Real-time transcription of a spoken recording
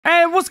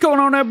What's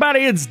going on, everybody?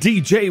 It's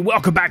DJ.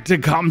 Welcome back to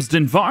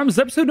Calmsden Farms,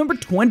 episode number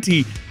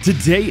 20.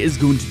 Today is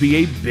going to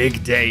be a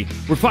big day.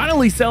 We're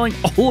finally selling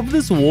all of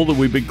this wool that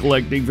we've been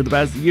collecting for the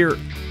past year,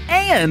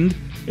 and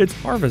it's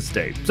harvest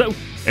day. So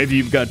if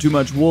you've got too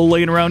much wool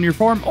laying around your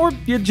farm, or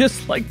you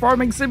just like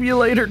Farming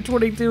Simulator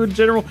 22 in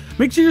general,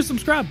 make sure you're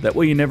subscribed. That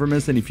way you never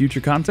miss any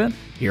future content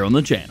here on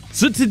the channel.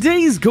 So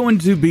today's going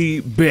to be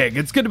big.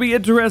 It's going to be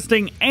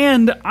interesting,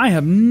 and I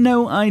have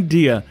no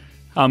idea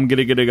how I'm going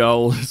to get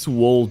all this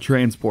wool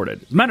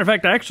transported. As a matter of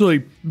fact, I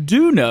actually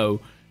do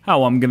know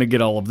how I'm going to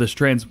get all of this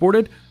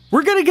transported.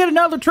 We're going to get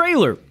another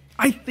trailer.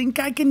 I think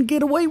I can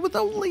get away with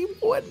only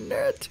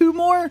two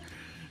more.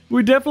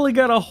 We definitely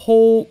got a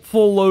whole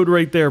full load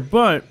right there,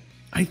 but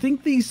I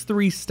think these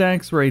 3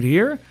 stacks right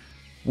here,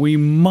 we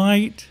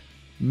might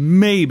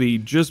maybe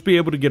just be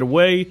able to get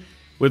away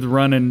with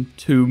running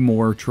 2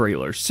 more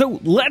trailers. So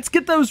let's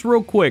get those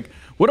real quick.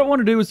 What I want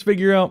to do is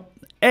figure out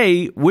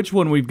A, which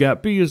one we've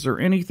got. B, is there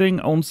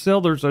anything on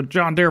sale? There's a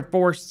John Deere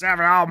 4.7.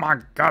 Oh my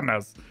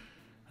goodness.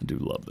 I do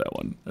love that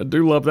one. I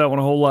do love that one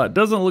a whole lot.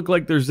 Doesn't look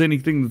like there's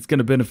anything that's going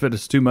to benefit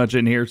us too much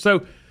in here.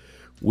 So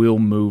we'll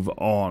move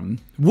on.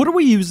 What are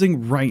we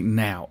using right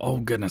now? Oh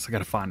goodness, I got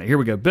to find it. Here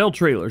we go. Bale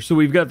trailer. So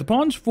we've got the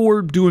Ponge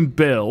 4 doing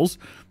bales.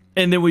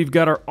 And then we've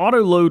got our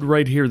auto load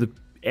right here, the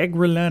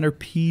AgriLiner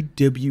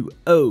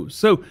PWO.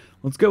 So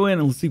let's go in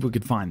and let's see if we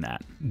can find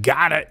that.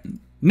 Got it.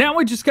 Now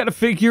we just got to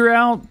figure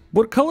out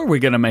what color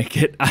we're going to make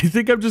it. I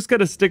think I'm just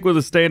going to stick with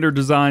a standard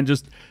design,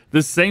 just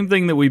the same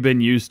thing that we've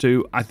been used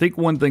to. I think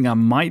one thing I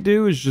might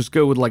do is just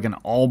go with like an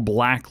all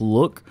black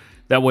look.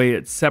 That way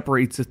it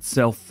separates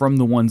itself from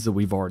the ones that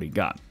we've already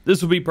got.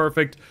 This will be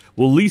perfect.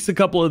 We'll lease a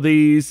couple of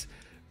these.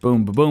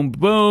 Boom, boom,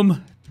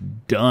 boom.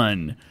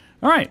 Done.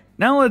 All right,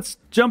 now let's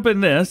jump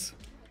in this.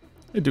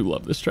 I do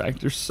love this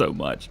tractor so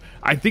much.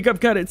 I think I've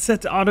got it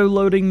set to auto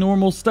loading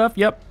normal stuff.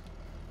 Yep.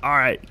 All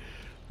right.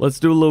 Let's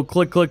do a little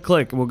click, click,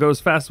 click. We'll go as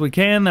fast as we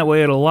can. That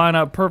way it'll line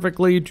up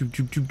perfectly.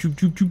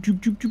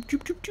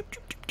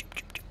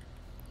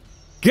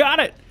 Got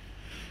it.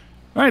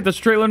 All right, that's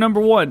trailer number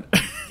 1.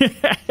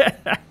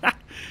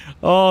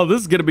 Oh,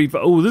 this is gonna be.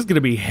 Oh, this is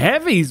gonna be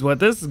heavy. Is what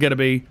this is gonna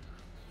be.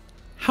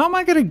 How am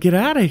I gonna get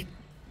out of here?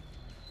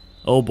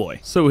 Oh boy.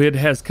 So it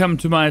has come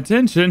to my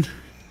attention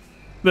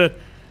that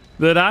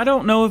I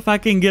don't know if I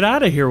can get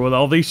out of here with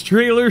all these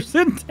trailers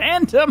in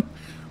tandem.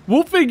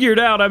 We'll figure it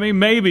out. I mean,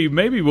 maybe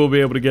we'll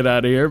be able to get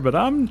out of here, but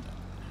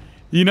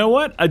you know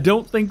what? I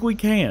don't think we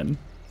can.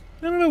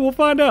 I don't know. We'll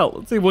find out.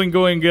 Let's see if we can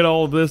go ahead and get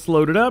all of this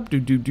loaded up.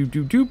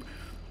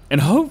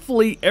 And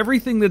hopefully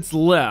everything that's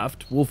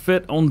left will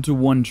fit onto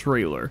one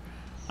trailer.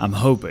 I'm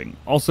hoping.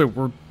 Also,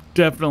 we're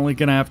definitely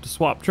going to have to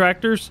swap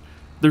tractors.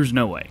 There's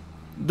no way.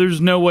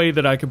 There's no way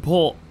that I can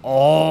pull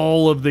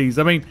all of these.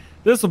 I mean,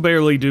 this will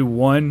barely do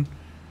 1.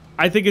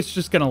 I think it's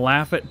just going to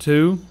laugh at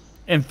 2.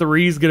 And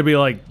 3 is going to be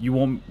like,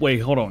 wait,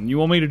 hold on. You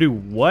want me to do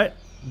what?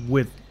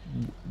 With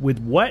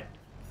what?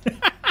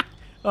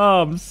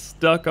 Oh, I'm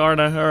stuck,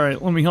 aren't I? All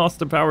right, let me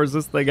Austin Powers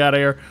this thing out of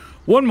here.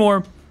 1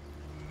 more.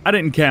 I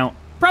didn't count.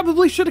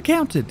 Probably should have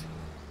counted.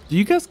 Do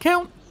you guys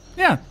count?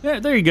 Yeah,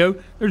 there you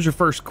go. There's your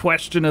first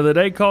question of the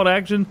day. Call to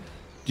action.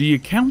 Do you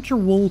count your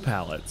wool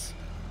pallets?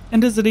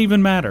 And does it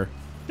even matter?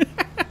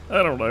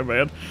 I don't know,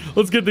 man.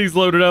 Let's get these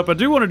loaded up. I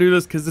do want to do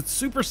this because it's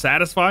super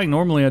satisfying.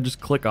 Normally I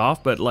just click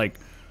off, but like,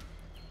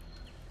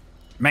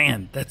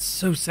 man, that's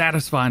so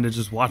satisfying to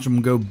just watch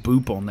them go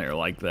boop on there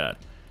like that.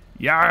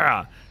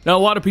 Yeah. Now, a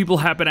lot of people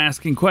have been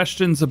asking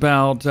questions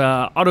about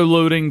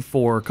auto-loading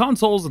for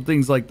consoles and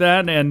things like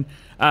that, and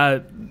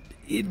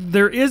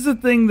there is a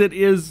thing that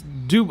is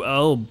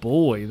oh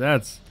boy,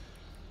 that's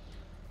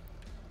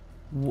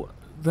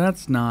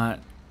not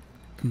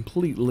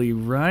completely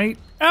right.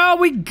 Oh,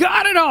 we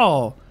got it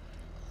all!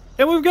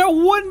 And we've got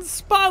 1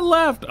 spot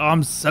left. Oh,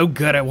 I'm so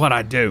good at what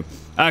I do.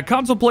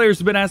 Console players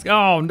have been asking,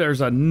 oh,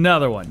 there's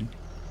another one.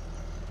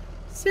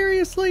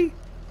 Seriously?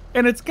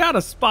 And it's got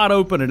a spot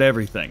open and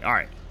everything. All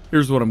right,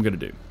 here's what I'm going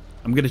to do.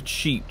 I'm going to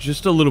cheat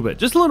just a little bit.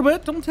 Just a little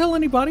bit. Don't tell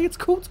anybody. It's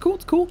cool. It's cool.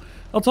 It's cool.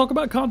 I'll talk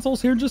about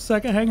consoles here in just a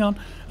second. Hang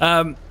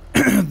on.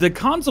 The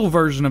console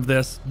version of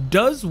this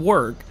does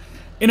work,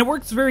 and it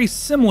works very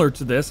similar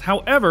to this.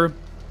 However,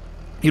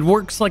 it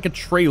works like a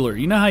trailer.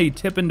 You know how you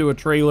tip into a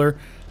trailer?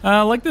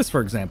 Like this,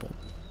 for example.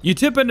 You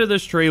tip into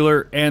this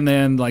trailer, and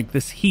then like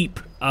this heap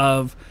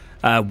of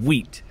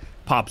wheat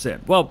pops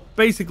in. Well,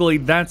 basically,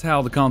 that's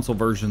how the console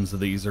versions of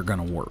these are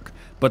going to work.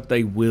 But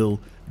they will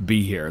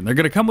be here. And they're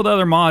going to come with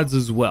other mods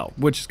as well,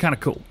 which is kind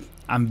of cool.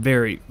 I'm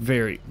very,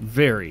 very,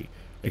 very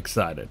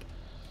excited.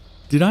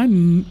 Did I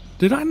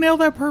nail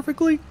that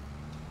perfectly?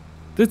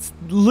 That's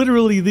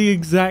literally the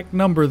exact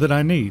number that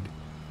I need.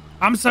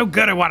 I'm so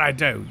good at what I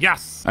do.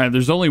 Yes. All right,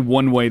 there's only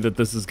one way that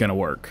this is going to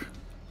work.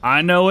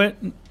 I know it.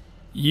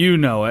 You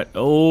know it.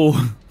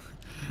 Oh.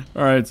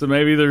 All right, so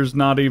maybe there's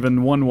not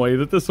even one way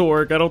that this will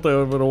work. I don't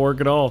think it'll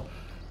work at all.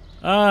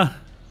 I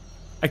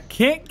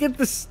can't get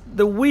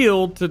the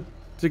wheel to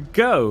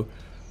go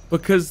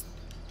because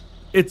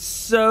it's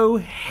so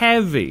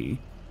heavy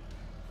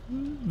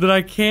that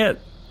I can't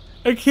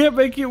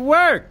make it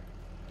work.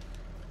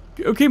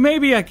 Okay,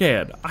 maybe I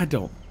can. I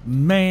don't.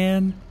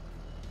 Man.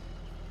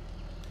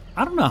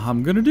 I don't know how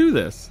I'm gonna do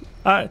this.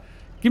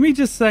 Give me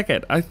just a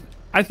second.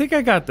 I think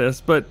I got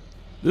this, but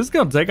this is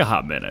gonna take a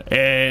hot minute.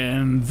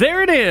 And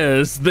there it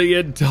is, the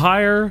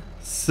entire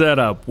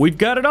setup. We've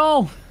got it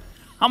all.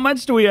 How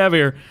much do we have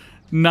here?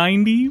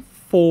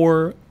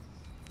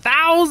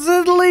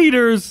 94,000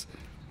 liters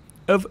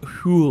of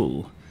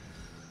wool.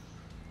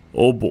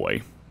 Oh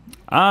boy.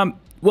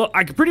 Well,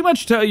 I can pretty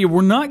much tell you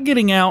we're not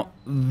getting out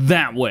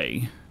that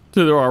way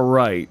to our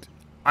right.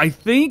 I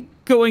think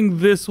going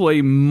this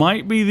way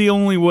might be the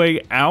only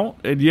way out.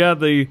 And yeah,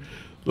 the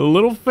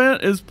little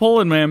Fent is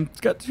pulling, man.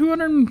 It's got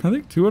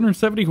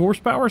 270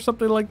 horsepower or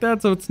something like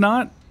that. So it's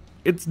not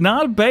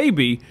a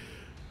baby.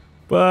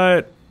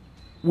 But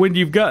when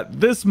you've got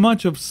this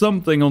much of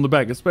something on the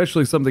back,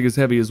 especially something as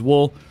heavy as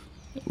wool,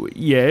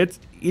 yeah,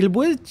 it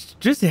was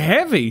just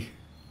heavy.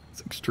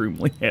 It's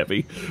extremely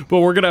heavy. But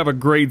we're going to have a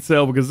great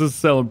sale because this is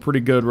selling pretty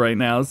good right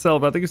now. It's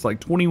selling, I think it's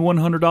like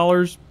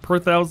 $2,100 per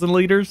 1,000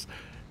 liters.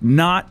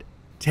 Not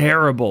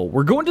terrible.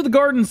 We're going to the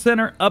garden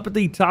center up at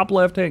the top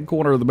left-hand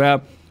corner of the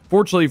map.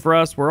 Fortunately for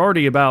us, we're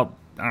already about,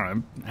 I don't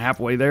know,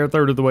 halfway there, a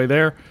third of the way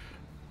there.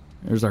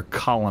 There's our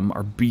column,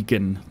 our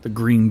beacon, the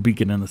green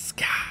beacon in the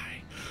sky.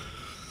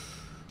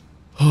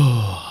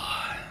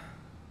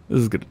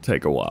 This is going to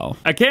take a while.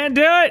 I can't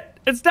do it.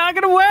 It's not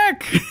going to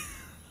work.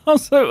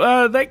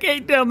 Also, that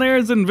gate down there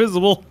is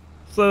invisible,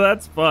 so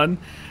that's fun.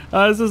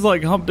 This is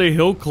like Hump Day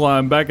Hill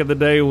Climb back in the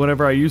day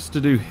whenever I used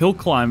to do hill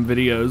climb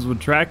videos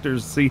with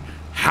tractors to see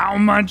how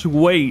much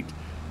weight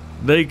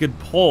they could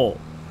pull.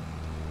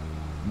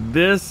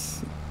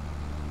 This,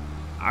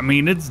 I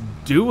mean, it's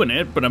doing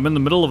it, but I'm in the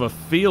middle of a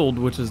field,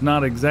 which is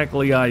not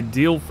exactly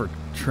ideal for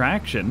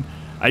traction.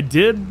 I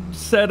did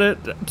set it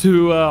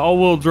to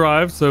all-wheel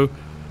drive, so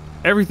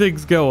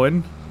everything's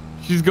going.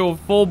 She's going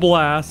full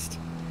blast.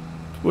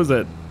 What was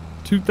it?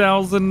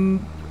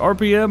 2,000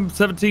 RPM,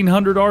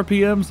 1,700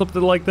 RPM,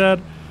 something like that.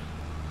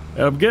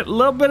 And I'm getting a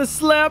little bit of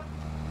slip,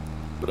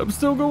 but I'm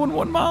still going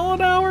 1 mile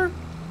an hour.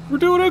 We're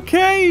doing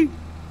okay.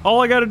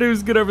 All I gotta do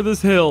is get over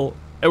this hill,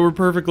 and we're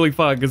perfectly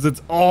fine, because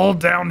it's all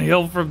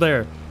downhill from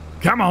there.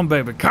 Come on,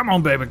 baby. Come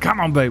on, baby. Come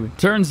on, baby.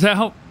 Turns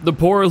out the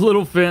poor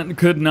little Fent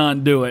could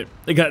not do it.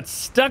 It got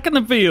stuck in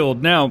the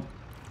field. Now,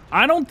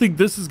 I don't think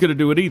this is gonna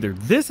do it either.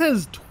 This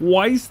has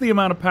twice the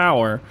amount of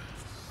power,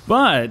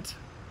 but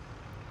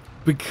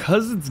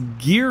because it's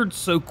geared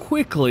so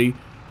quickly,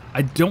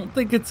 I don't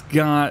think it's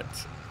got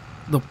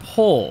the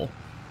pull.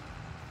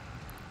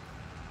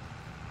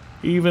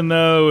 Even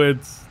though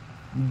it's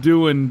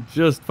doing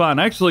just fine.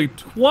 Actually,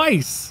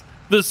 twice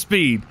the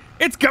speed.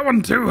 It's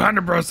going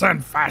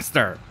 200%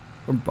 faster.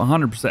 Or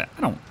 100%.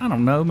 I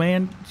don't know,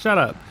 man. Shut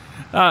up.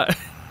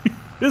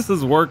 This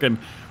is working.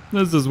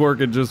 This is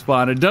working just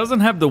fine. It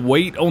doesn't have the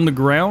weight on the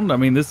ground. I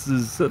mean, this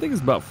is, I think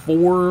it's about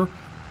 4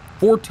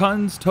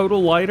 tons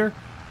total lighter.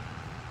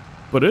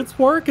 But it's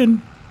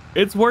working.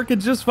 It's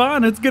working just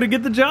fine. It's going to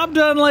get the job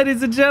done,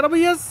 ladies and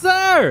gentlemen. Yes,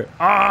 sir.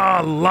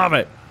 Oh, love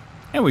it.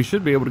 And we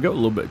should be able to go a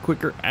little bit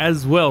quicker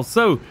as well.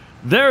 So,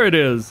 there it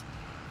is.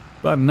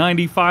 About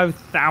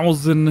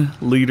 95,000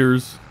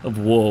 liters of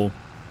wool.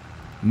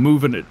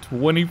 Moving at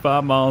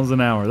 25 miles an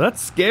hour.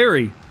 That's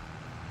scary.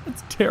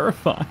 That's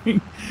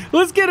terrifying.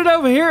 Let's get it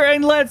over here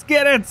and let's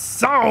get it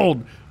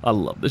sold. I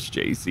love this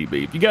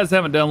JCB. If you guys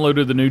haven't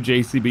downloaded the new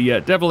JCB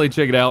yet, definitely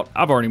check it out.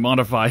 I've already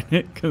modified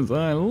it because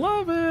I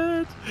love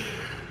it.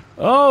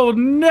 Oh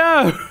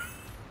no.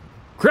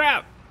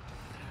 Crap.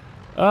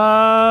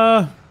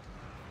 Oh,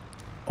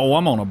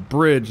 I'm on a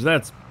bridge.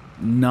 That's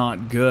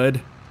not good.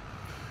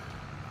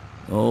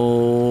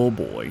 Oh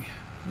boy.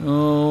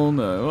 Oh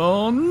no.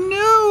 Oh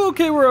no.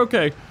 Okay, we're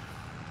okay.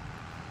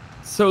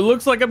 So it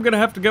looks like I'm gonna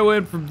have to go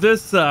in from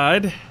this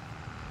side.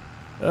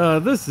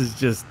 This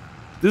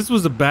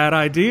was a bad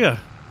idea.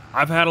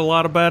 I've had a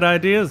lot of bad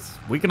ideas.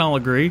 We can all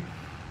agree.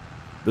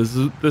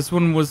 This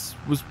one was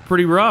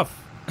pretty rough.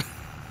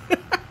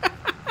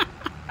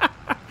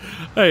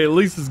 Hey, at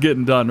least it's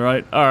getting done,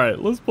 right? All right,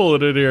 let's pull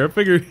it in here. I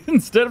figure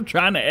instead of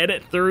trying to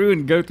edit through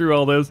and go through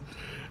all this,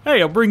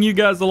 hey, I'll bring you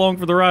guys along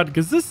for the ride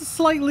because this is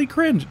slightly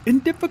cringe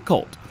and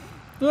difficult.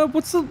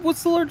 What's the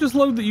largest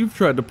load that you've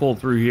tried to pull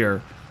through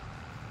here?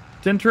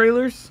 10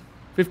 trailers?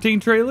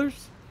 15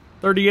 trailers?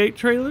 38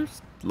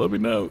 trailers? Let me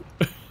know.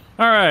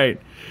 All right.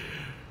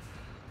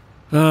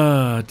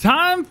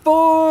 Time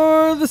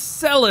for the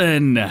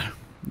selling.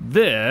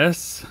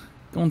 This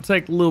gonna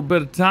take a little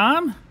bit of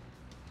time.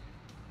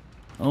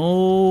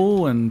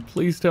 Oh, and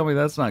please tell me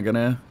that's not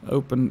gonna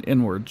open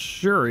inward.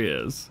 Sure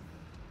is.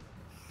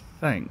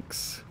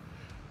 Thanks.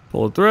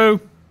 Pull it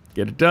through.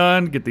 Get it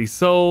done. Get these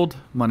sold.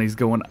 Money's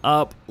going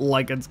up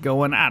like it's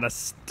going out of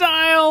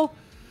style.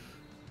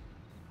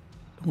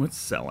 Oh, it's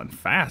selling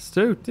fast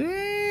too.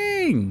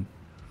 Dang.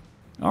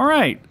 All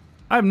right.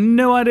 I have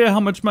no idea how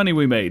much money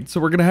we made,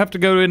 so we're going to have to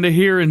go into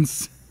here and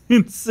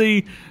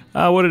see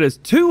what it is.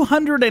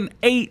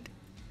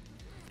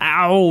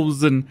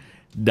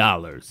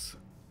 $208,000.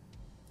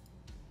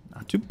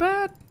 Not too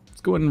bad.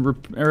 Let's go ahead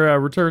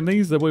and return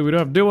these. That way we don't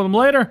have to deal with them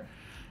later.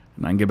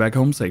 and I can get back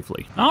home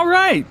safely. All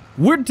right,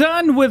 we're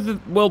done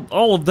with, well,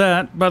 all of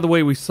that. By the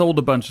way, we sold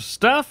a bunch of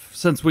stuff.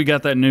 Since we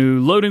got that new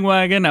loading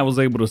wagon, I was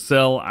able to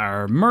sell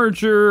our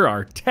merger,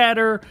 our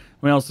tedder.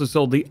 We also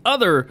sold the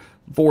other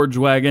forge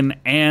wagon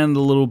and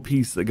the little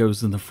piece that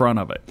goes in the front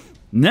of it.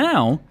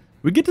 Now,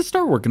 we get to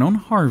start working on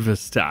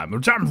harvest time,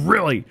 which I'm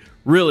really,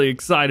 really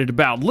excited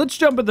about. Let's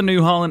jump at the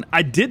New Holland.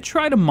 I did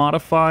try to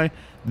modify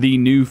the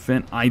new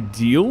Fendt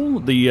Ideal,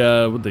 the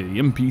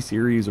MP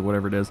series or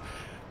whatever it is.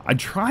 I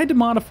tried to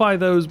modify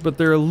those, but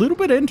they're a little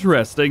bit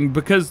interesting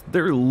because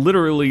they're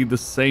literally the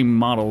same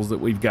models that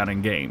we've got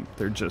in game.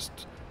 They're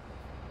just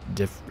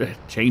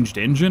changed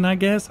engine, I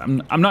guess.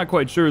 I'm not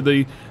quite sure.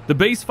 The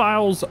base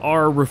files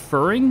are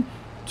referring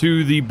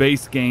to the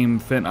base game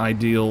Fendt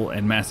Ideal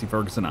and Massey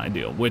Ferguson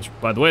Ideal, which,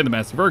 by the way, the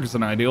Massey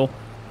Ferguson Ideal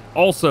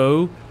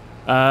also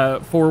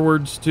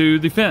forwards to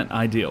the Fendt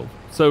Ideal.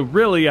 So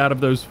really, out of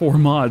those 4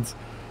 mods,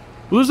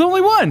 well, there's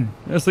only one.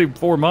 I say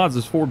 4 mods,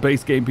 there's 4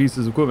 base game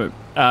pieces of equipment.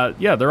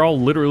 Yeah, they're all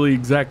literally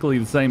exactly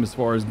the same as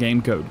far as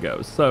game code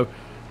goes. So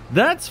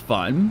that's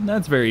fun.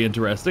 That's very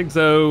interesting.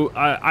 So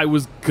I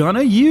was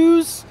gonna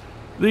use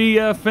the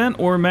Fendt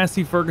or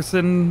Massey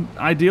Ferguson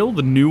Ideal,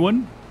 the new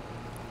one,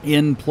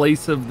 in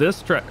place of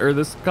this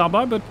this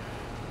combine, but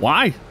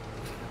why?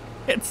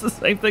 It's the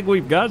same thing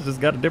we've got, it's just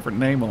got a different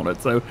name on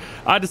it. So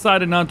I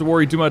decided not to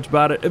worry too much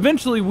about it.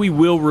 Eventually we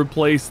will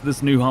replace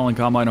this New Holland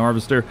Combine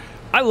Harvester.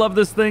 I love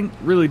this thing,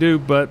 really do,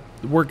 but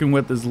working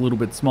with is a little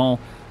bit small.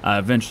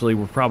 Eventually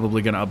we're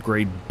probably going to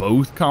upgrade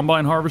both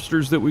combine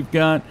harvesters that we've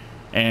got,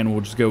 and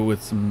we'll just go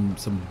with some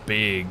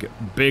big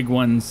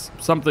ones,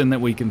 something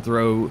that we can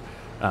throw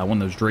one of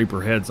those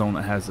Draper heads on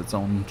that has its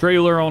own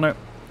trailer on it,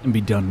 and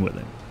be done with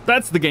it.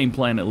 That's the game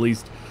plan, at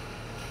least.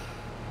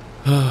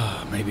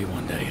 Maybe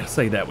one day. I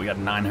say that we got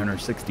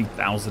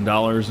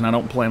 $960,000, and I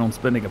don't plan on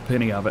spending a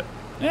penny of it.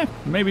 Yeah,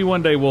 maybe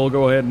one day we'll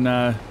go ahead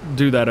and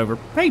do that over.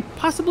 Hey,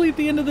 possibly at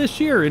the end of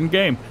this year in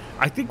game.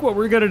 I think what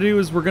we're gonna do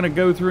is we're gonna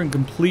go through and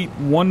complete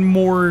one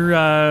more,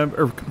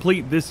 or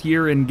complete this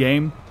year in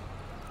game,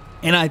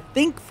 and I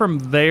think from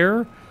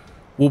there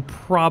we'll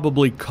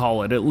probably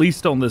call it, at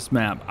least on this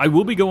map. I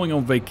will be going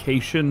on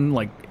vacation,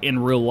 like in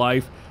real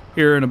life,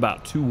 here in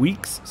about 2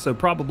 weeks. So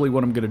probably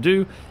what I'm going to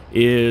do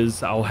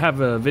is I'll have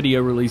a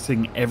video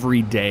releasing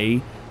every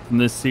day from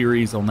this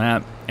series on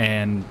that.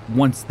 And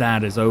once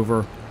that is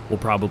over, we'll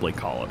probably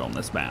call it on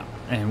this map.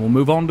 And we'll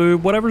move on to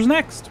whatever's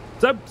next.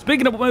 So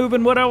speaking of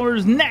moving,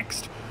 whatever's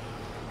next,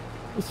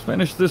 let's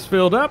finish this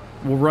field up.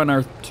 We'll run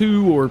our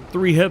 2 or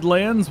 3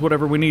 headlands,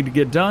 whatever we need to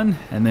get done.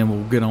 And then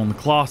we'll get on the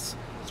cloths,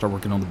 start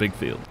working on the big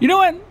field. You know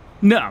what?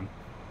 No.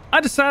 I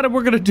decided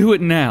we're going to do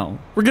it now.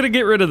 We're going to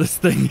get rid of this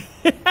thing.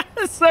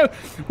 So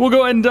we'll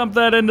go ahead and dump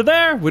that into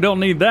there. We don't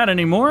need that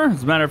anymore.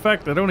 As a matter of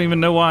fact, I don't even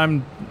know why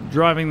I'm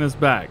driving this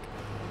back.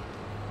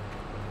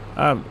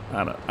 I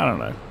don't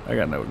know. I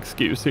got no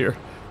excuse here.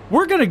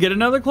 We're going to get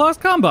another Claas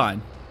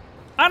Combine.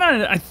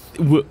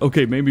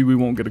 Okay, maybe we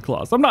won't get a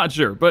Claas. I'm not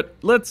sure, but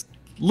let's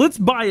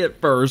buy it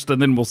first,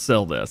 and then we'll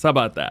sell this. How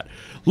about that?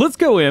 Let's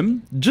go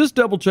in, just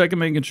double checking,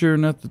 making sure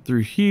nothing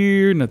through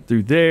here, nothing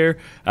through there.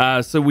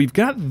 So we've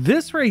got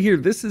this right here.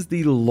 This is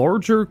the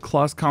larger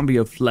Claas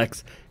Combio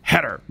Flex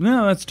header.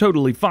 No, that's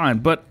totally fine,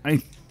 but I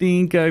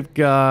think I've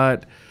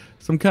got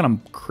some kind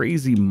of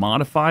crazy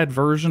modified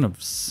version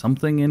of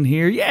something in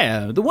here.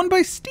 Yeah, the one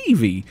by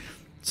Stevie.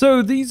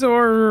 So these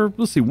are,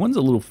 let's see, one's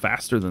a little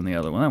faster than the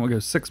other one. That one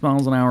goes 6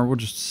 miles an hour. We'll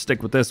just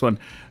stick with this one.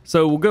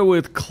 So we'll go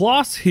with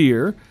Claas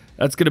here.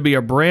 That's going to be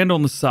our brand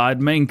on the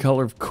side. Main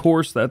color, of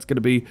course, that's going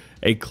to be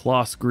a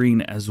Claas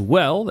green as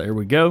well. There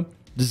we go.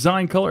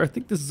 Design color, I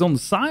think this is on the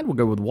side. We'll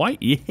go with white.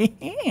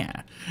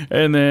 Yeah.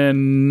 And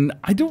then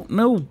I don't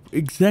know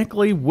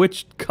exactly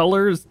which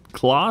color is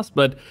Claas,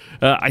 but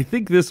I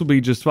think this will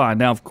be just fine.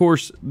 Now, of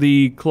course,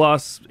 the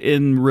Claas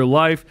in real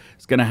life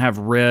is going to have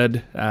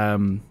red,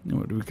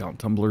 what do we call it,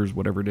 tumblers,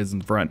 whatever it is in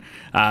the front.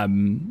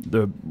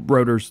 The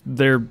rotors,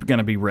 they're going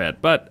to be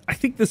red, but I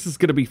think this is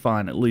going to be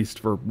fine, at least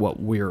for what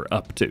we're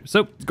up to.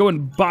 So let's go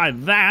and buy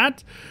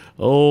that.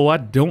 Oh, I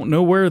don't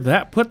know where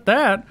that put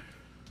that.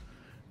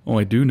 Oh,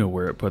 I do know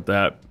where it put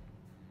that.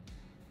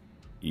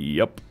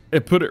 Yep,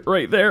 it put it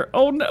right there.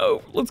 Oh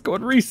no, let's go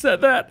and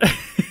reset that.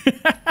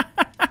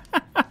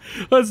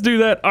 Let's do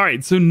that. All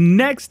right, so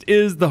next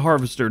is the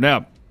harvester.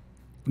 Now,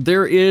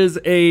 there is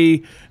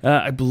a,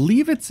 I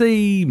believe it's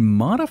a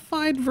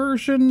modified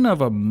version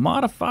of a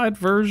modified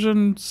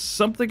version,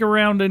 something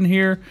around in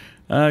here.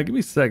 Give me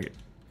a second.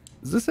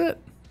 Is this it?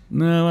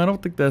 No, I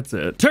don't think that's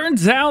it.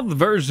 Turns out the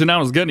version I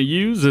was going to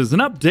use is an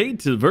update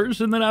to the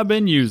version that I've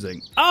been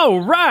using. All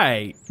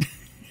right.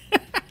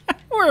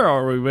 Where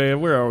are we,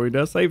 man? Where are we?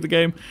 Did I save the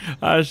game?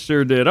 I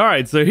sure did. All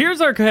right, so here's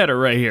our header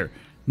right here.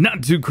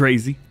 Not too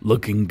crazy,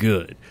 looking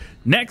good.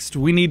 Next,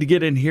 we need to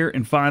get in here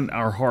and find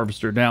our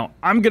harvester. Now,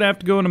 I'm going to have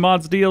to go into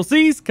mods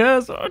DLCs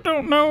because I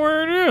don't know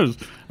where it is.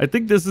 I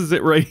think this is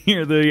it right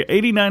here, the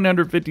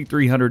 8900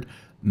 5300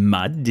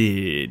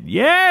 modded.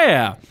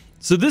 Yeah.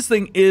 So this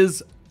thing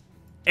is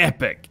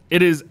epic.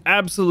 It is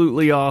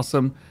absolutely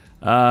awesome.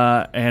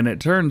 And it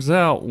turns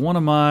out one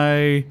of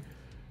my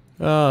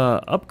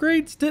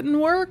Upgrades didn't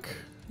work?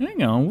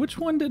 Hang on, which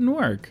one didn't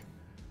work?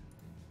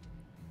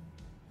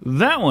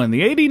 That one,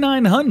 the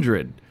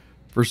 8900.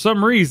 For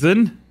some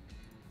reason,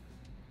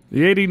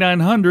 the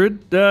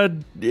 8900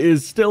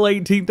 is still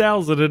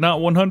 18,000 and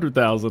not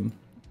 100,000.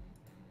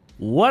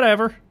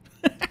 Whatever.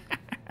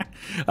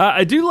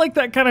 I do like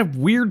that kind of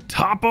weird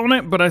top on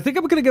it, but I think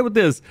I'm going to go with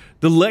this.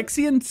 The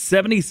Lexion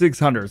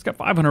 7600. It's got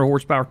 500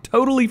 horsepower.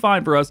 Totally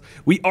fine for us.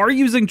 We are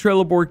using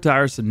Trelleborg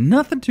tires, so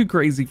nothing too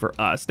crazy for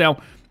us. Now,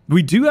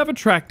 we do have a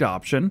tracked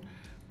option,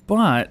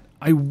 but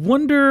I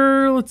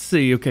wonder, let's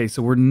see. Okay,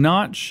 so we're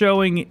not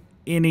showing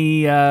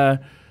any, we're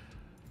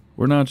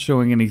not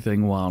showing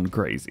anything wild and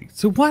crazy.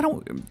 So why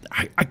don't,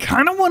 I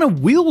kind of want a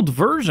wheeled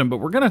version, but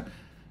we're going to,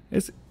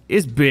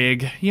 it's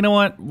big. You know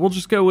what? We'll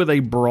just go with a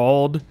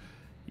broad.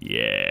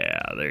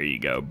 Yeah, there you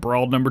go.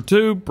 Broad number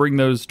 2. Bring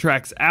those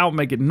tracks out,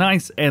 make it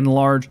nice and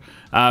large.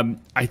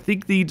 I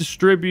think the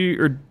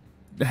distributor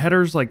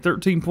header's like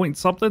 13 point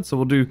something, so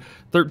we'll do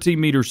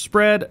 13 meter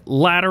spread.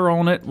 Ladder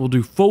on it. We'll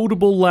do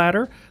foldable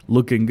ladder.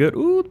 Looking good.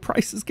 Ooh, the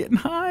price is getting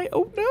high.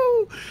 Oh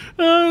no.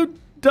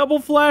 Double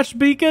flash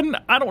beacon.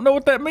 I don't know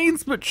what that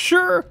means, but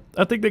sure.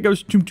 I think that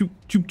goes to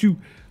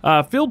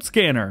field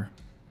scanner.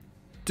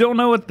 Don't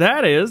know what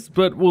that is,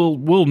 but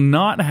we'll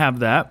not have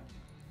that.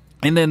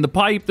 And then the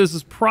pipe, this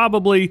is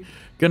probably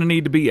going to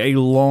need to be a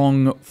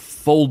long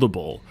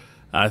foldable.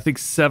 I think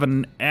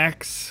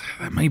 7X,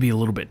 that may be a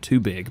little bit too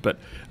big, but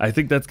I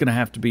think that's going to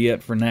have to be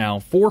it for now.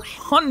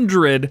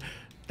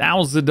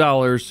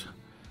 $400,000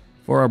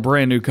 for a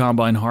brand new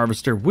combine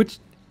harvester, which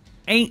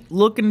ain't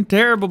looking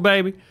terrible,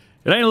 baby.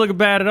 It ain't looking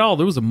bad at all.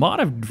 There was a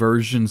modded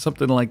version,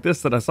 something like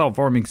this, that I saw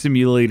Farming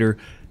Simulator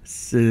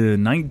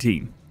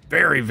 19.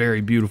 Very,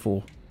 very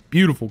beautiful,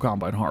 beautiful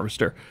combine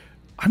harvester.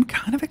 I'm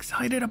kind of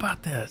excited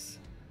about this.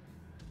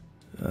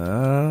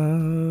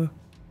 Oh.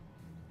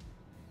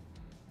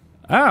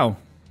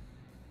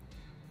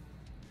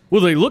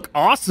 Well, they look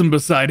awesome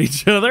beside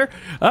each other.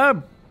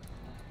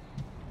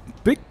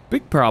 Big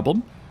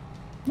problem.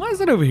 Why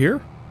is it over here?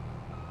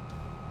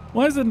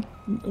 Why is it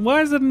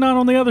not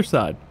on the other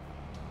side?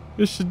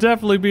 This should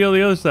definitely be on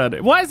the other side.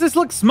 Why does this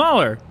look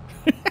smaller?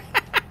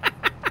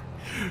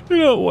 You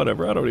know,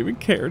 whatever. I don't even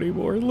care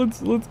anymore.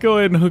 Let's go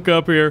ahead and hook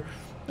up here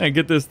and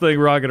get this thing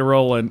rocking and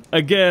rolling.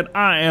 Again,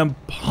 I am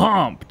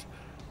pumped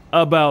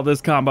about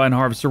this combine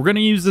harvester. We're going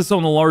to use this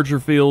on the larger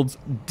fields,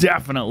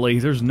 definitely.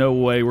 There's no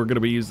way we're going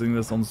to be using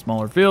this on the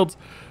smaller fields.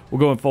 We'll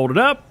go and fold it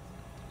up,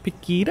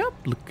 pick it up,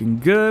 looking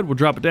good. We'll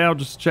drop it down,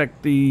 just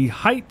check the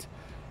height.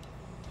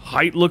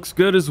 Height looks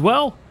good as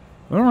well.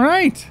 All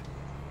right.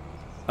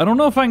 I don't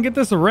know if I can get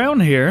this around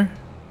here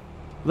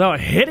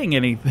without hitting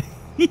anything.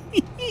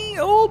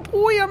 Oh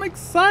boy, I'm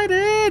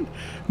excited.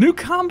 New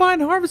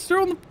combine harvester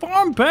on the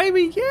farm,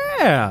 baby.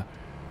 Yeah.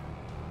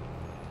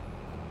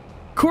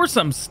 Of course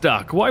I'm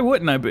stuck. Why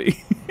wouldn't I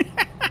be?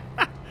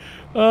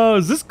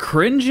 Is this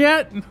cringe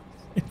yet?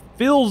 It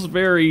feels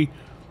very,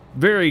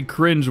 very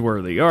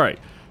cringe-worthy. All right.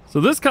 So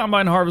this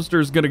combine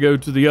harvester is going to go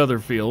to the other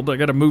field. I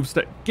got to move.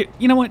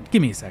 You know what?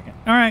 Give me a second.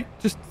 All right.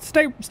 Just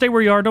stay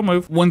where you are. Don't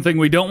move. One thing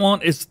we don't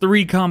want is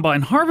 3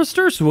 combine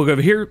harvesters. So we'll go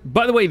over here.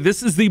 By the way,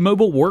 this is the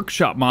mobile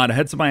workshop mod. I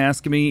had somebody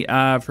asking me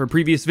for a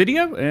previous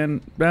video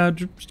and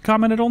just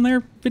commented on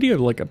their video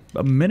like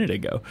a minute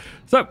ago.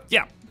 So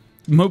yeah,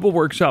 mobile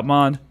workshop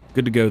mod.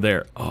 Good to go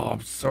there. Oh,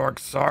 I'm so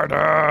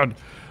excited.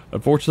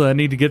 Unfortunately, I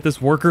need to get this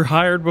worker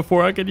hired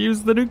before I can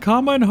use the new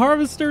combine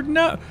harvester.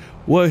 No.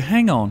 Well,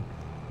 hang on.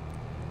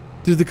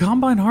 Did the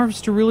combine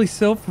harvester really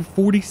sell for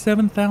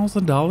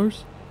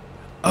 $47,000?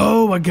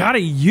 Oh, I got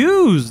it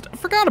used. I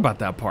forgot about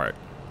that part.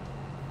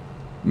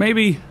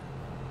 Maybe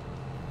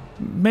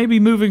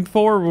moving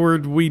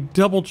forward, we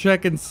double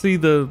check and see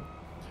the...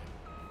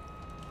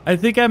 I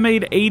think I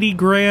made 80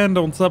 grand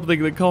on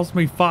something that cost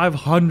me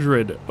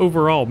 500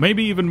 overall.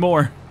 Maybe even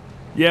more.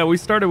 Yeah, we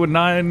started with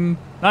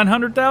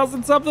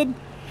 900,000 something.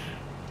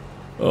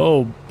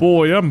 Oh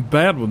boy, I'm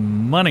bad with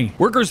money.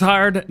 Workers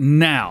hired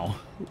now.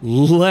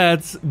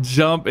 Let's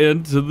jump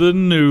into the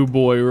new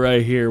boy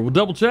right here. We'll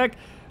double check.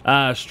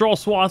 Straw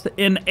swath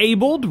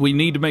enabled. We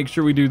need to make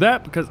sure we do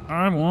that because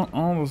I want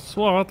all the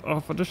swath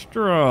off of the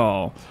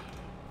straw.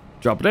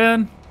 Drop it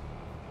in.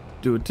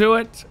 Do it to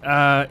it.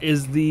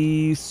 Is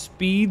the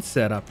speed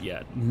set up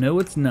yet? No,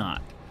 it's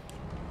not.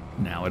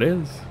 Now it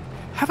is.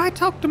 Have I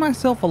talked to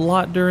myself a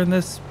lot during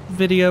this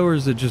video, or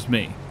is it just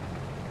me?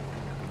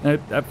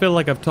 I feel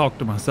like I've talked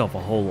to myself a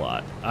whole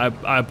lot.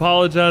 I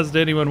apologize to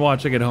anyone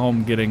watching at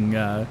home getting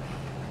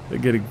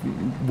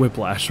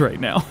whiplash right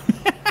now.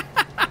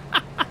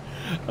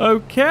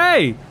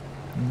 Okay,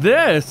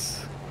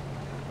 this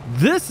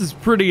is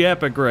pretty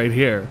epic right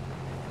here.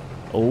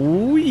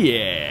 Oh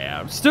yeah,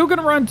 I'm still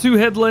gonna run 2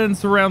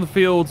 headlands around the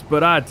fields,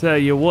 but I tell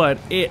you what,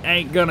 it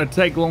ain't gonna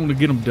take long to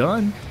get them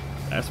done.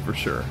 That's for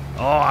sure.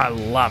 Oh, I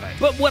love it.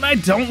 But what I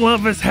don't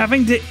love is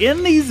having to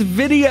end these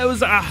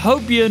videos. I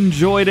hope you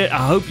enjoyed it.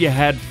 I hope you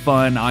had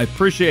fun. I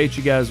appreciate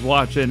you guys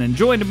watching and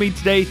joining me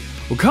today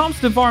with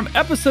Calmsden Farm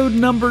episode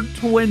number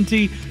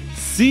 20.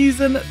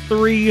 Season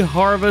 3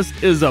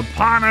 harvest is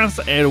upon us,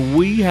 and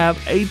we have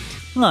a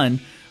ton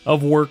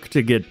of work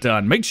to get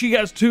done. Make sure you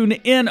guys tune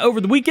in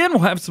over the weekend.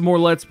 We'll have some more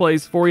Let's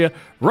Plays for you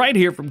right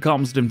here from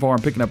Calmsden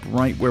Farm, picking up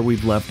right where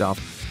we've left off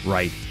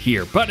right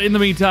here. But in the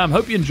meantime,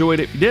 hope you enjoyed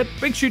it. If you did,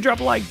 make sure you drop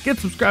a like, get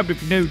subscribed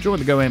if you're new, join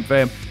the GoHam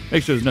fam.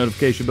 Make sure those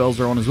notification bells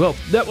are on as well.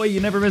 That way you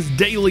never miss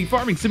daily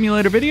farming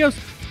simulator videos,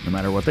 no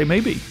matter what they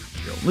may be,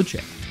 here on the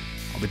channel.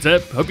 All that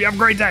said, hope you have a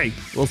great day.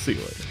 We'll see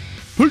you later.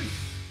 Peace.